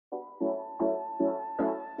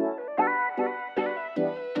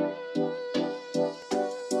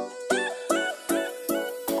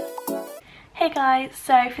Hey guys,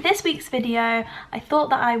 so for this week's video I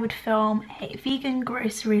thought that I would film a vegan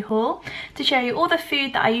grocery haul to show you all the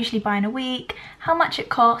food that I usually buy in a week, how much it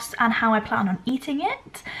costs and how I plan on eating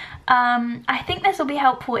it. I think this will be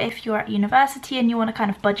helpful if you're at university and you want to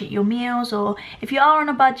kind of budget your meals, or if you are on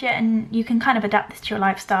a budget and you can kind of adapt this to your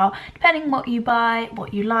lifestyle depending on what you buy,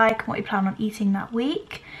 what you like, what you plan on eating that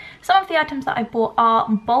week. Some of the items that I bought are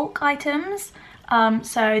bulk items.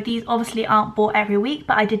 So these obviously aren't bought every week,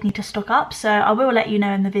 but I did need to stock up, so I will let you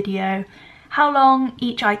know in the video how long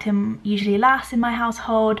each item usually lasts in my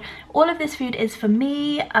household. All of this food is for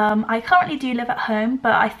me. I currently do live at home,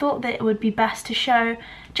 but I thought that it would be best to show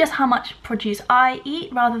just how much produce I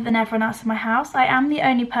eat rather than everyone else in my house. I am the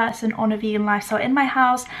only person on a vegan lifestyle in my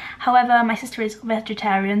house. However, my sister is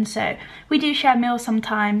vegetarian, so we do share meals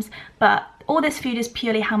sometimes, but all this food is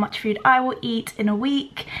purely how much food I will eat in a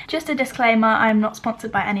week. Just a disclaimer, I'm not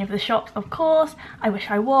sponsored by any of the shops, of course. I wish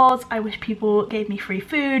I was. I wish people gave me free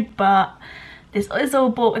food, but this is all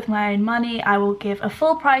bought with my own money. I will give a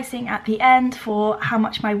full pricing at the end for how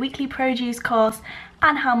much my weekly produce costs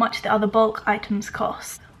and how much the other bulk items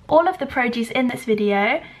cost. All of the produce in this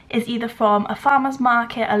video is either from a farmer's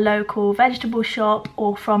market, a local vegetable shop,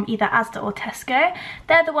 or from either Asda or Tesco.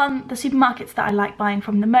 They're the supermarkets that I like buying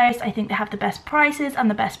from the most. I think they have the best prices and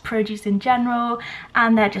the best produce in general,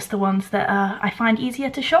 and they're just the ones that I find easier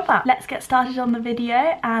to shop at. Let's get started on the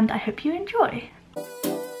video and I hope you enjoy.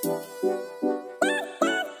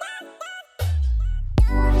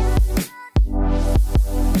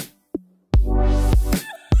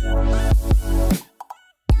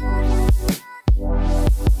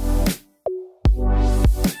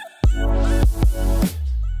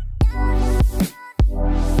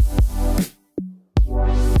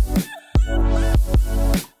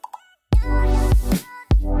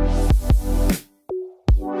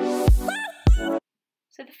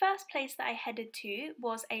 So the first place that I headed to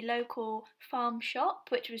was a local farm shop,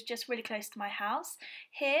 which was just really close to my house.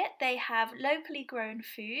 Here they have locally grown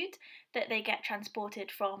food that they get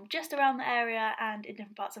transported from just around the area and in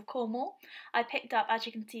different parts of Cornwall. I picked up, as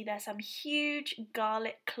you can see, there's some huge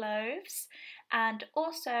garlic cloves, and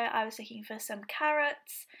also I was looking for some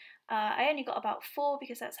carrots. I only got about 4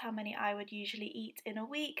 because that's how many I would usually eat in a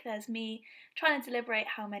week. There's me trying to deliberate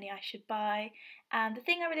how many I should buy. And the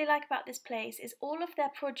thing I really like about this place is all of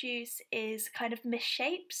their produce is kind of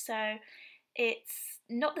misshaped, so it's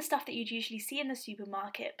not the stuff that you'd usually see in the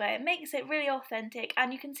supermarket, but it makes it really authentic,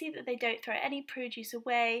 and you can see that they don't throw any produce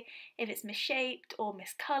away if it's misshaped or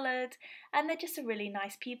miscoloured, and they're just a really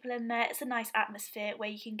nice people in there. It's a nice atmosphere where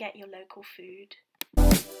you can get your local food.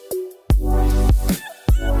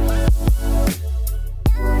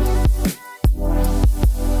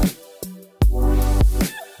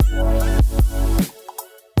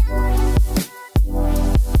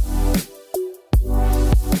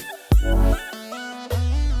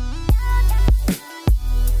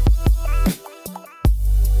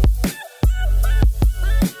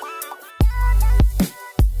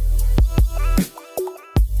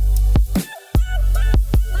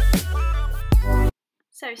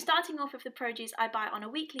 So starting off with the produce I buy on a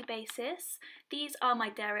weekly basis, these are my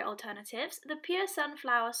dairy alternatives. The pure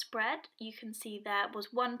sunflower spread, you can see there, was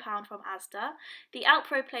 £1 from Asda. The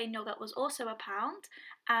Alpro plain yoghurt was also £1,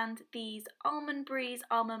 and these almond breeze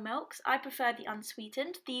almond milks, I prefer the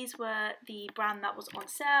unsweetened. These were the brand that was on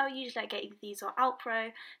sale. Usually I get either these or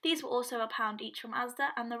Alpro. These were also £1 each from Asda,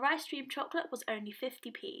 and the rice stream chocolate was only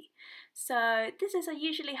 50p. So this is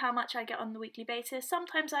usually how much I get on the weekly basis.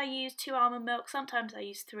 Sometimes I use 2 almond milk, sometimes I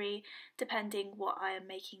use 3, depending what I am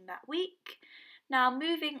making that week. Now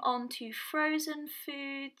moving on to frozen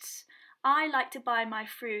foods, I like to buy my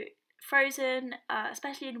fruit frozen,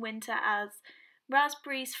 especially in winter, as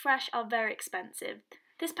raspberries fresh are very expensive.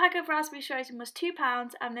 This pack of raspberries frozen was £2,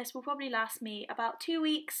 and this will probably last me about 2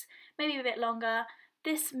 weeks, maybe a bit longer.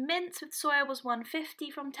 This mince with soya was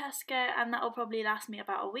 £1.50 from Tesco, and that will probably last me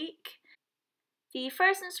about a week. The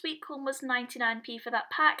frozen sweet corn was 99p for that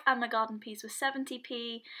pack, and the garden peas was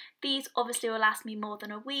 70p. These obviously will last me more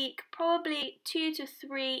than a week, probably 2 to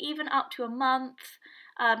 3, even up to a month,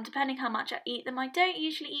 depending how much I eat them. I don't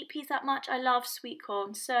usually eat peas that much. I love sweet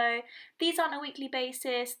corn, so these aren't a weekly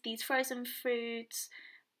basis, these frozen foods,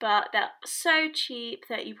 but they're so cheap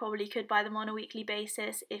that you probably could buy them on a weekly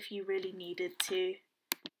basis if you really needed to.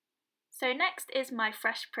 So next is my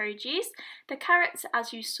fresh produce. The carrots,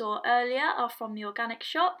 as you saw earlier, are from the organic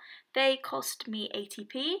shop. They cost me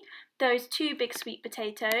 80p. Those 2 big sweet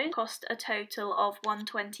potatoes cost a total of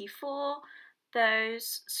 £1.24.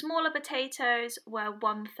 Those smaller potatoes were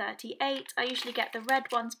 £1.38. I usually get the red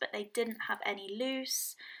ones, but they didn't have any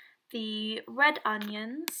loose. The red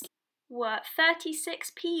onions were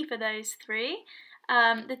 36p for those three.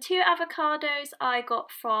 The 2 avocados I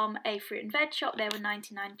got from a fruit and veg shop, they were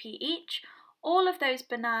 99p each. All of those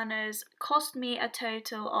bananas cost me a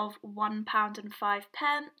total of £1.05.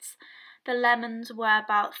 The lemons were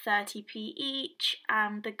about 30p each,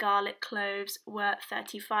 and the garlic cloves were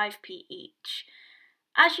 35p each.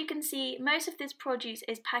 As you can see, most of this produce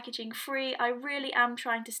is packaging free. I really am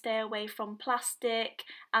trying to stay away from plastic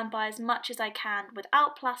and buy as much as I can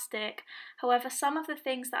without plastic. However, some of the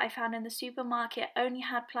things that I found in the supermarket only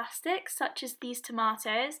had plastic, such as these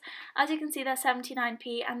tomatoes. As you can see, they're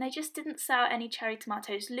 79p and they just didn't sell any cherry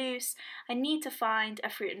tomatoes loose. I need to find a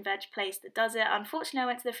fruit and veg place that does it. Unfortunately, I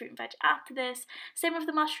went to the fruit and veg after this. Same with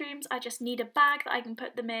the mushrooms, I just need a bag that I can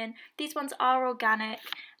put them in. These ones are organic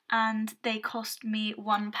and they cost me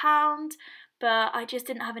 £1, but I just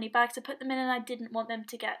didn't have any bags to put them in and I didn't want them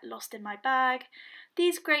to get lost in my bag.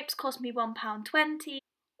 These grapes cost me £1.20.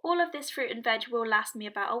 All of this fruit and veg will last me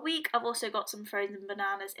about a week. I've also got some frozen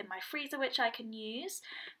bananas in my freezer which I can use.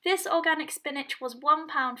 This organic spinach was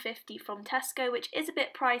 £1.50 from Tesco, which is a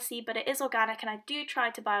bit pricey, but it is organic and I do try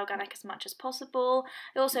to buy organic as much as possible.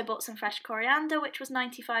 I also bought some fresh coriander, which was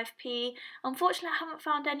 95p. Unfortunately, I haven't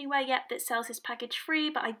found anywhere yet that sells this package free,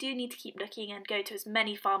 but I do need to keep looking and go to as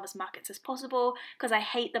many farmers markets as possible because I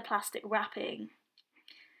hate the plastic wrapping.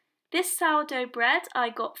 This sourdough bread I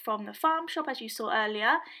got from the farm shop, as you saw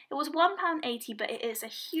earlier. It was £1.80, but it is a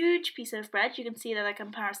huge piece of bread. You can see that a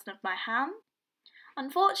comparison of my hand.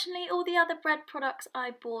 Unfortunately, all the other bread products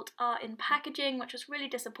I bought are in packaging, which was really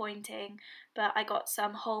disappointing, but I got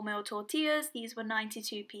some wholemeal tortillas. These were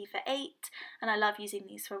 92p for 8, and I love using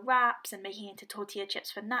these for wraps and making into tortilla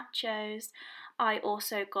chips for nachos. I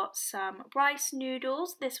also got some rice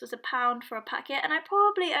noodles. This was £1 for a packet, and I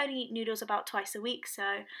probably only eat noodles about twice a week,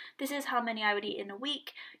 so this is how many I would eat in a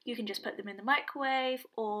week. You can just put them in the microwave,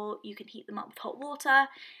 or you can heat them up with hot water,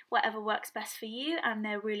 whatever works best for you, and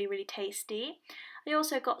they're really, really tasty. I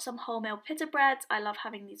also got some wholemeal pita breads. I love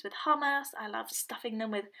having these with hummus. I love stuffing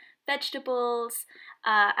them with vegetables,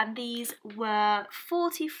 and these were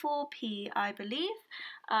 44p, I believe,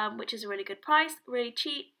 which is a really good price, really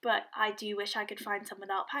cheap, but I do wish I could find some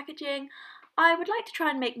without packaging. I would like to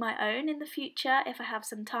try and make my own in the future if I have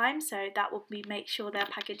some time, so that will make sure they're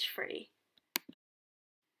package free.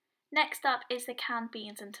 Next up is the canned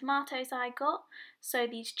beans and tomatoes I got. So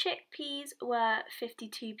these chickpeas were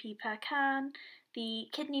 52p per can, the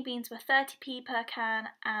kidney beans were 30p per can,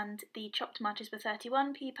 and the chopped tomatoes were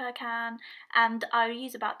 31p per can, and I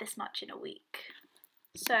use about this much in a week.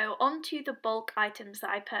 So on to the bulk items that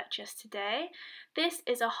I purchased today. This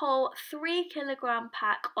is a whole 3kg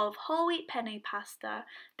pack of whole wheat penne pasta.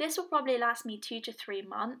 This will probably last me 2 to 3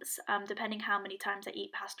 months, depending how many times I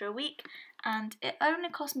eat pasta a week, and it only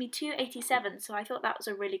cost me £2.87, so I thought that was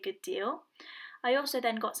a really good deal. I also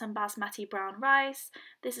then got some basmati brown rice.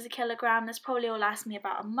 This is a kilogram. This probably will last me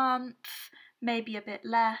about a month, maybe a bit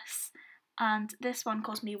less, and this one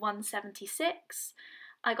cost me £1.76.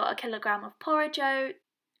 I got a kilogram of porridge oat,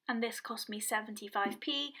 and this cost me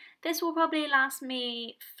 75p. This will probably last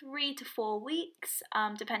me 3 to 4 weeks,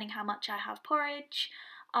 depending how much I have porridge.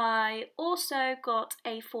 I also got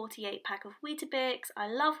a 48 pack of Weetabix. I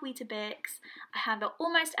love Weetabix. I have it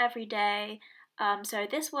almost every day, so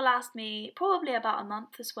this will last me probably about a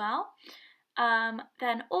month as well.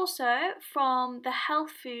 Then also from the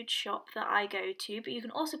health food shop that I go to, but you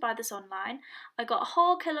can also buy this online, I got a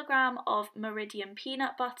whole kilogram of Meridian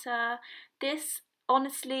peanut butter. This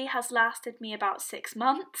honestly has lasted me about 6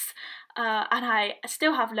 months, and I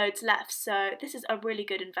still have loads left, so this is a really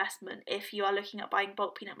good investment if you are looking at buying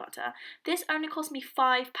bulk peanut butter. This only cost me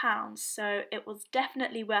 £5, so it was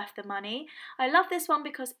definitely worth the money. I love this one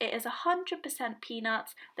because it is 100%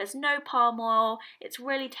 peanuts, there's no palm oil, it's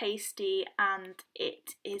really tasty, and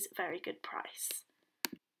it is a very good price.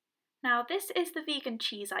 Now this is the vegan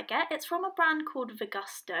cheese I get. It's from a brand called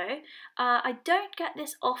Vegusto. I don't get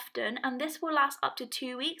this often, and this will last up to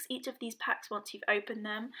 2 weeks, each of these packs once you've opened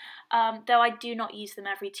them. Though I do not use them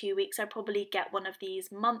every 2 weeks, I probably get one of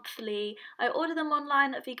these monthly. I order them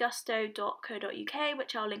online at vegusto.co.uk,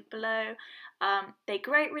 which I'll link below. They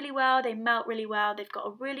grate really well, they melt really well, they've got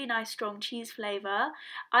a really nice strong cheese flavour.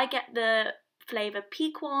 I get the flavour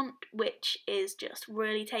piquant, which is just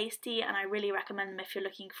really tasty, and I really recommend them if you're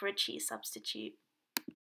looking for a cheese substitute.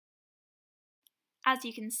 As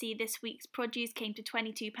you can see, this week's produce came to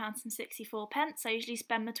 £22.64. I usually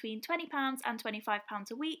spend between £20 and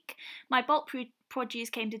 £25 a week. My bulk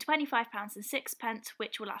produce came to £25.06,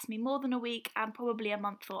 which will last me more than a week and probably a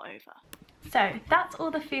month or over. So that's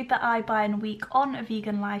all the food that I buy in a week on a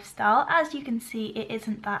vegan lifestyle. As you can see, it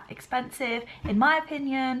isn't that expensive in my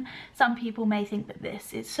opinion. Some people may think that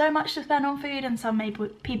this is so much to spend on food, and some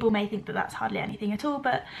people may think that that's hardly anything at all,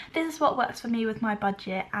 but this is what works for me with my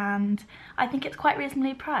budget, and I think it's quite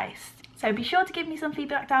reasonably priced. So be sure to give me some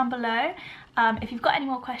feedback down below. If you've got any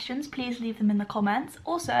more questions, please leave them in the comments.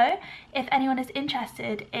 Also, if anyone is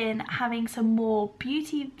interested in having some more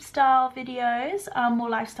beauty style videos, more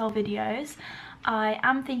lifestyle videos, I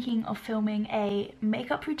am thinking of filming a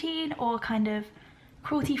makeup routine or kind of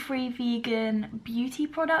cruelty-free vegan beauty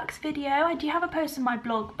products video. I do have a post on my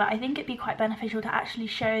blog, but I think it'd be quite beneficial to actually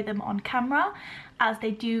show them on camera, as they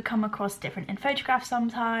do come across different in photographs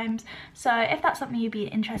sometimes. So if that's something you'd be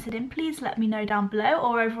interested in, please let me know down below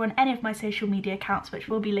or over on any of my social media accounts, which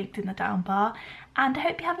will be linked in the down bar. And I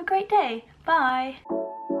hope you have a great day. Bye!